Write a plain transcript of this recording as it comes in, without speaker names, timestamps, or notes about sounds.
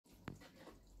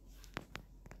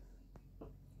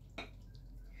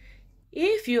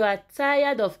If you are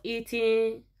tired of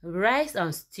eating rice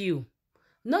and stew,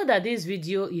 know that this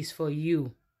video is for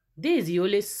you. This is the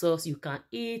only sauce you can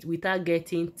eat without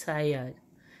getting tired.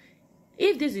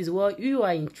 If this is what you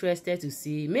are interested to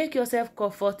see, make yourself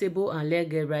comfortable and let's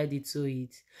get right into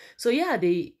it. So here are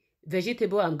the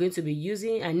vegetable I'm going to be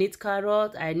using. I need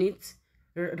carrot, I need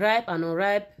ripe and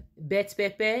unripe bell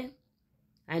pepper,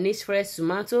 I need fresh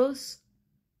tomatoes,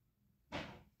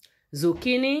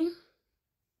 zucchini,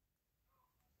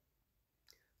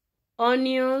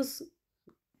 onions,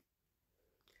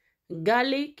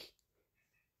 garlic,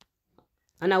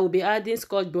 and I will be adding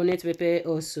scotch bonnet pepper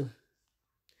also.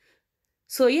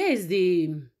 So here is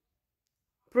the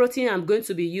protein I'm going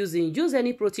to be using. Use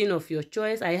any protein of your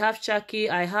choice. I have turkey,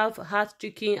 I have heart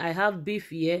chicken, I have beef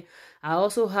here. I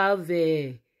also have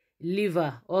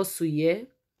liver also here.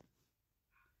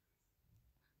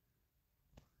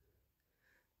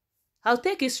 I'll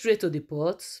take it straight to the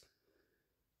pot.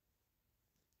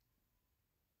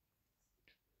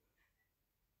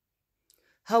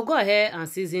 I'll go ahead and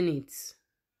season it.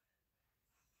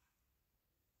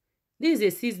 This is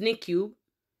a seasoning cube.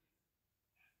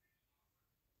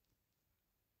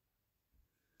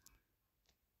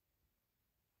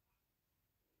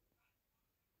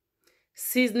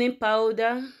 Seasoning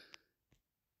powder,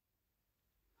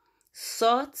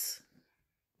 salt,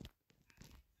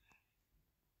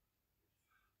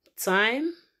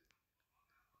 thyme,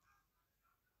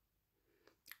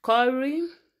 curry,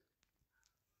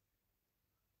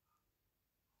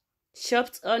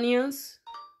 chopped onions,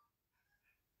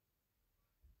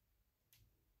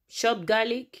 chopped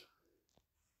garlic,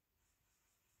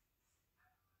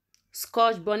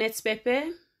 scotch bonnet pepper.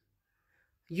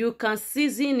 You can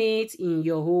season it in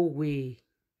your own way.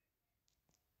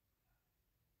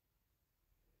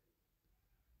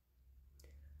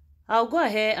 I'll go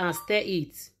ahead and stir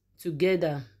it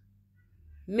together.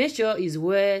 Make sure it's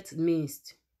well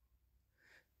mixed.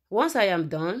 Once I am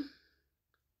done,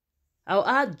 I'll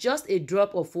add just a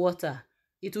drop of water.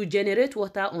 It will generate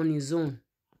water on its own.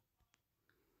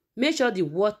 Make sure the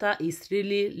water is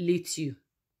really little.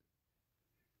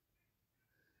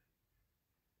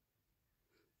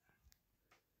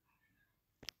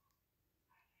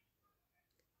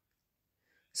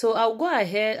 So I'll go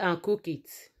ahead and cook it.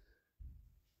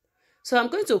 So I'm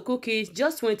going to cook it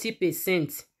just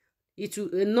 20%. It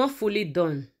will not fully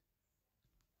done.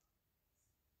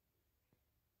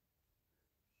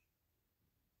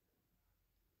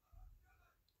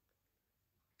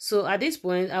 So at this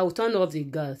point, I will turn off the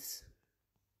gas.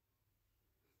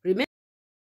 Remain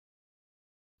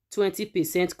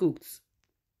 20% cooked.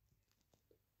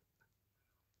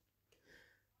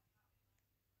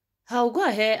 I'll go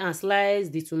ahead and slice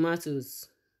the tomatoes.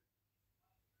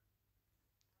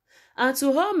 And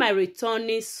to all my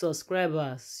returning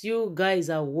subscribers, you guys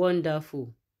are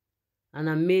wonderful and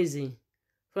amazing.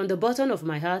 From the bottom of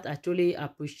my heart, I truly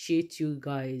appreciate you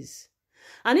guys.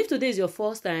 And if today is your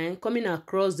first time coming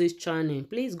across this channel,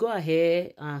 please go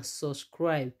ahead and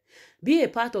subscribe. Be a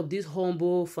part of this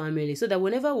humble family so that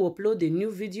whenever we upload a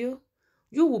new video,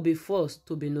 you will be first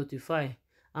to be notified.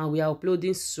 And we are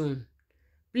uploading soon.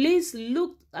 Please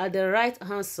look at the right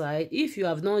hand side if you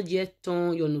have not yet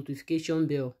turned your notification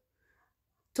bell.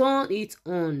 Turn it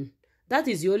on. That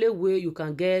is the only way you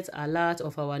can get alert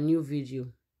of our new video.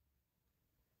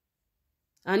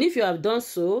 And if you have done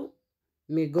so,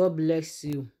 may God bless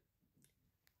you.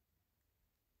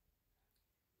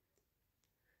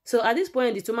 So at this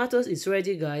point, the tomatoes is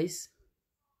ready, guys.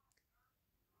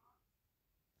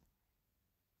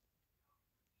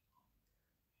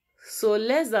 So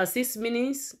less than 6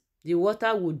 minutes, the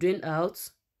water will drain out.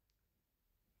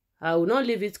 I will not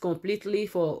leave it completely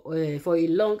for a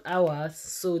long hour.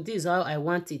 So this is how I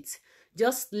want it.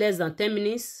 Just less than 10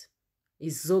 minutes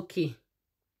is okay.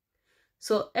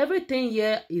 So everything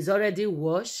here is already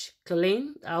washed,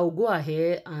 clean. I'll go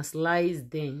ahead and slice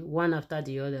them one after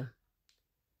the other.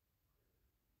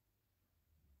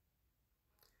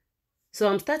 So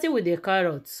I'm starting with the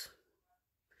carrots.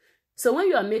 So when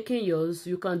you are making yours,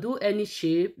 you can do any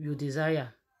shape you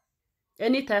desire.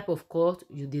 Any type of cut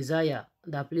you desire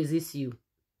that pleases you.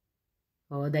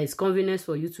 Or that is convenient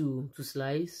for you to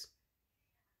slice.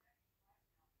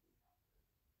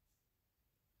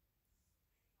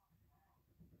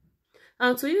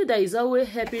 And to you that is always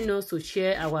helping us to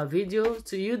share our video,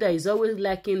 to you that is always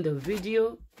liking the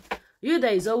video, you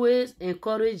that is always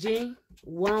encouraging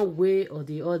one way or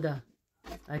the other,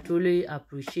 I truly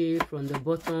appreciate from the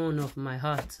bottom of my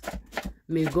heart.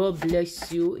 May God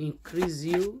bless you, increase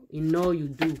you in all you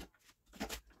do.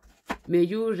 May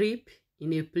you reap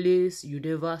in a place you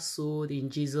never sowed in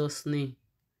Jesus' name.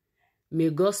 May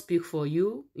God speak for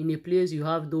you in a place you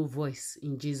have no voice,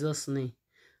 in Jesus' name.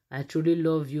 I truly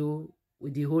love you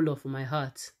with the whole of my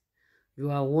heart. You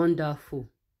are wonderful.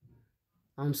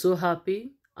 I'm so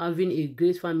happy having a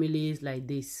great family like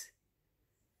this.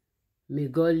 May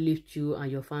God lift you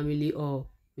and your family up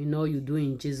in all you do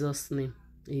in Jesus' name.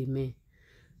 Amen.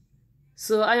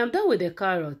 So I am done with the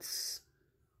carrots.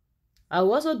 I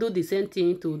will also do the same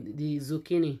thing to the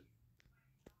zucchini.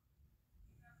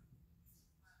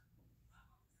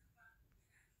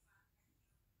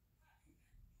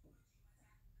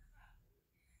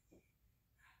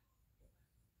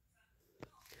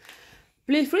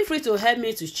 Please feel free to help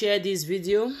me to share this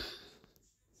video.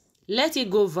 Let it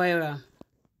go viral.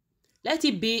 Let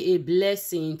it be a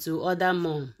blessing to other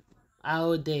moms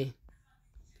out there.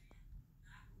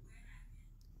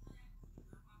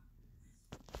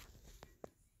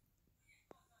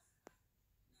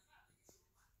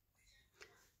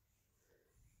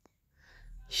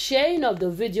 Sharing of the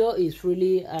video is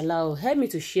really allowed. Help me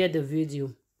to share the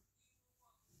video.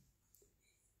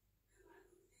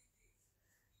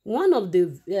 One of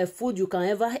the food you can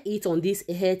ever eat on this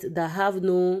earth that have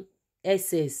no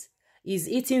excess is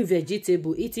eating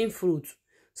vegetable, eating fruit.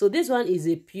 So this one is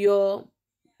a pure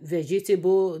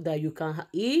vegetable that you can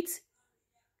eat.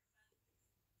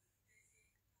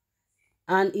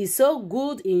 And it's so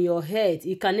good in your head.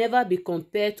 It can never be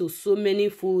compared to so many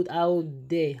food out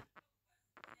there.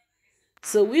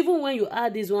 So even when you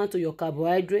add this one to your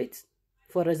carbohydrates,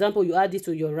 for example, you add it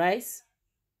to your rice,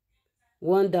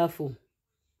 wonderful.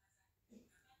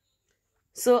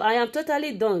 So I am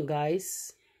totally done,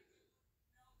 guys.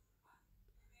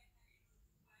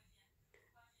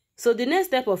 So the next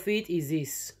step of it is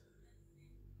this.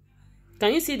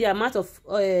 Can you see the amount of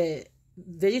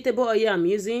vegetable oil I'm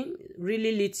using?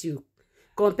 Really little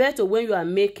compared to when you are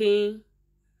making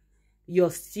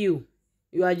your stew.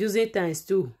 You are using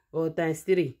 ×2 or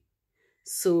 ×3.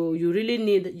 So you really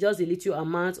need just a little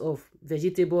amount of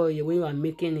vegetable oil when you are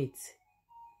making it.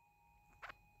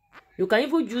 You can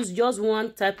even use just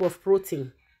one type of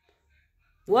protein.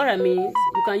 What I mean,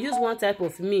 you can use one type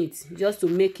of meat just to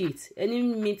make it. Any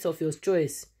meat of your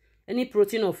choice, any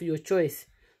protein of your choice,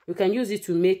 you can use it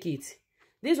to make it.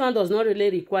 This one does not really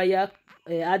require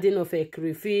adding of a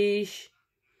crayfish,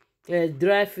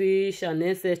 dry fish, and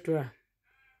etc.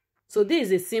 So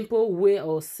this is a simple way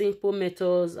or simple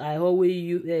methods I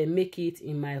always make it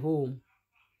in my home.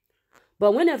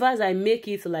 But whenever I make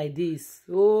it like this,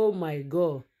 oh my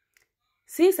God,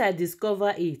 since I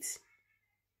discover it,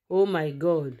 oh my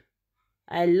God,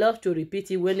 I love to repeat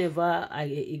it whenever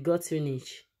it got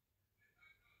finished.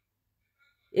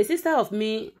 A sister of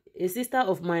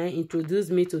mine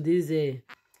introduced me to this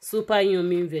super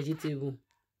yummy vegetable.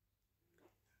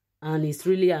 And it's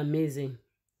really amazing.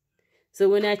 So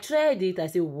when I tried it, I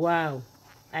said, wow,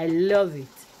 I love it.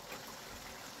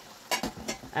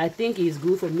 I think it's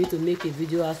good for me to make a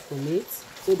video out from it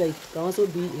so that it can also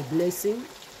be a blessing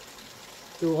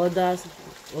to others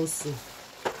also.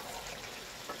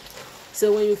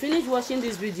 So when you finish watching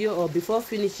this video or before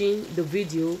finishing the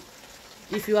video,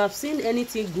 if you have seen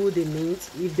anything good in it,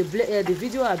 if the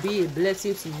video will be a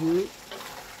blessing to you,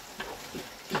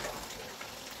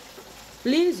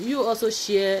 please you also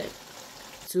share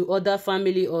to other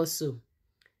family also.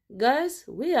 Guys,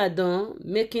 we are done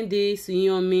making this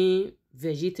yummy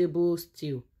vegetable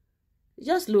stew.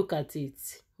 Just look at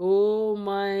it. Oh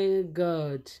my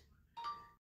God.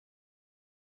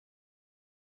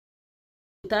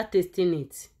 Without tasting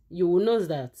it, you will know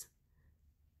that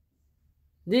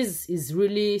this is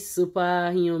really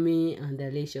super yummy and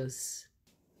delicious.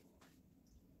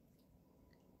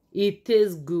 It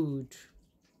tastes good.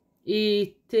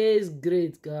 It tastes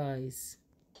great, guys.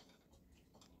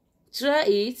 Try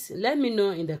it. Let me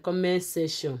know in the comment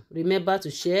section. Remember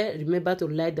to share. Remember to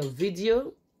like the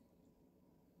video.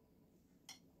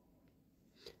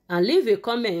 And leave a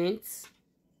comment.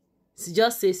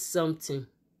 Just say something.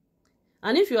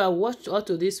 And if you have watched up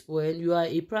to this point, you are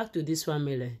a part to this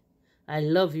family. I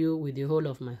love you with the whole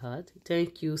of my heart.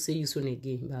 Thank you. See you soon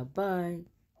again. Bye-bye.